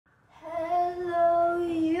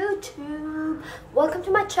welcome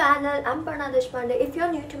to my channel. I'm Parna Deshpande. If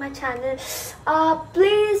you're new to my channel,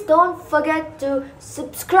 please don't forget to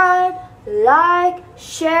subscribe, like,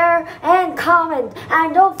 share and comment,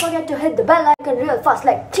 and don't forget to hit the bell icon real fast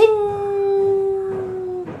like ting.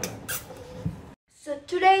 So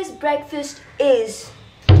today's breakfast is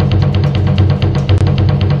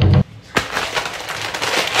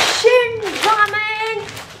shin ramen.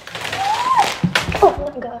 Oh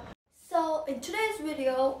my god. So in today's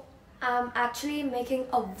video, I'm actually making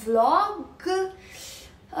a vlog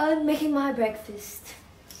on making my breakfast.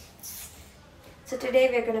 So today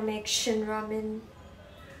we're gonna make shin ramen.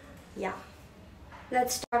 Yeah.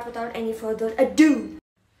 Let's start without any further ado.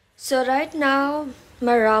 So right now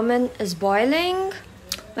my ramen is boiling.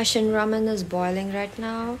 My shin ramen is boiling right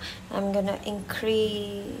now. I'm gonna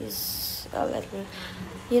increase a little,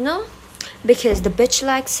 because the bitch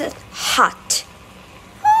likes it hot.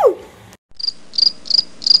 Woo!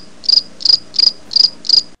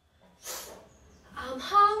 I'm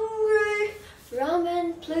hungry.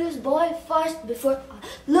 Ramen, please boil fast before I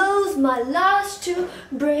lose my last 2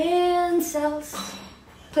 brain cells.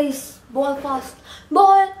 Please boil fast.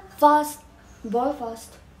 Boil fast. Boil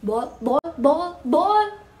fast. Boil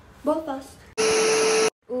fast.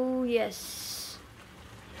 Oh yes.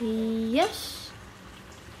 Yes.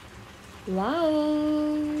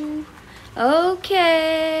 Wow.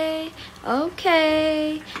 Okay.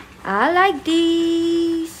 I like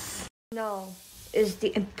these. Now is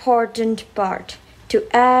the important part, to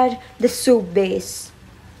add the soup base.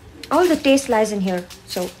 All the taste lies in here.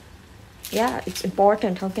 So yeah, it's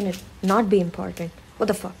important. How can it not be important? What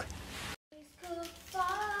the fuck? Cook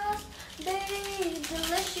fast, be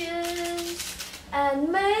delicious,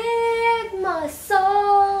 and make my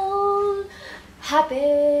soul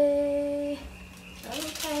happy.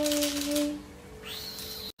 Okay.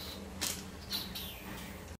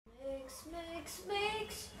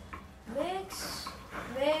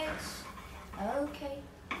 Mix. Okay.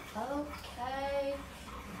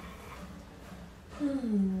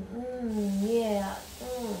 Yeah.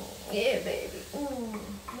 Yeah, baby.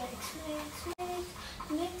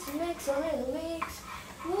 Mix, a little mix.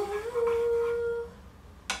 Woo.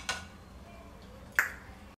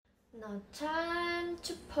 Now time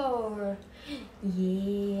to pour.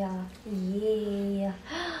 Yeah.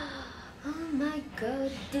 Oh my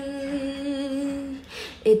god,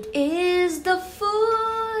 it is the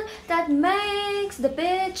food that makes the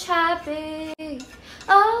bitch happy.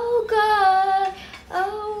 Oh god,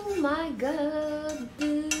 oh my god.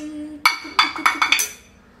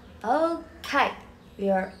 Okay,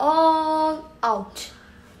 we are all out.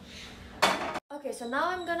 Okay, so now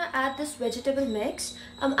I'm gonna add this vegetable mix.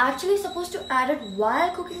 I'm actually supposed to add it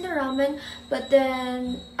while cooking the ramen, but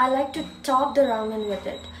then I like to top the ramen with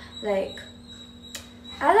it. Like,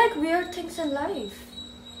 I like weird things in life,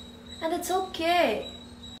 and it's okay,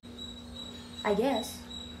 I guess.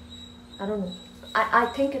 I don't know. I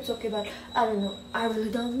think it's okay, but I don't know. I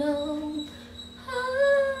really don't know.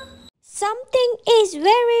 Something is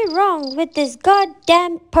very wrong with this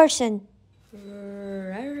goddamn person.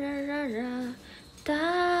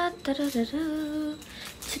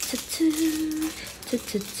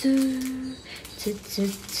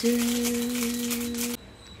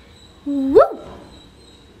 Woo!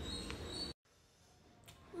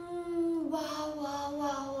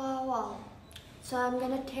 Wow. So I'm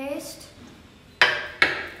gonna taste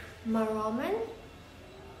my ramen.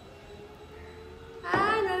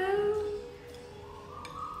 I know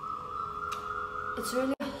it's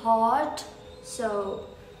really hot, so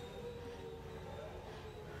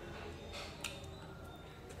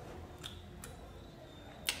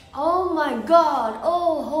oh my god,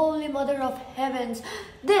 oh holy mother of heavens,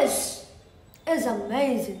 this is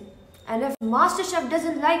amazing. And if MasterChef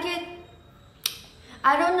doesn't like it,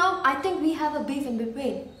 I don't know, I think we have a beef in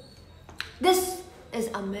between. This is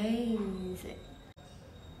amazing.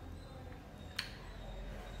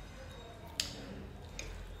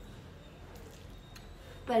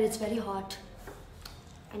 But it's very hot.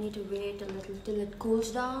 I need to wait a little till it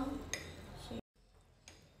cools down.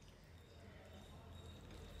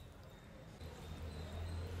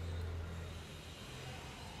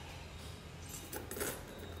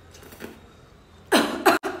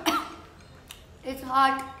 It's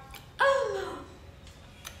hot.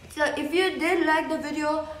 So if you did like the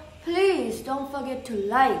video, please don't forget to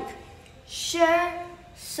like, share,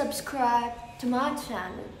 subscribe to my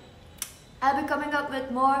channel. I'll be coming up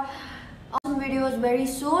with more awesome videos very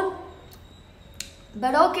soon.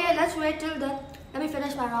 But okay, let's wait till then. Let me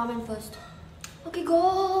finish my ramen first. Okay,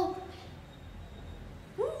 go.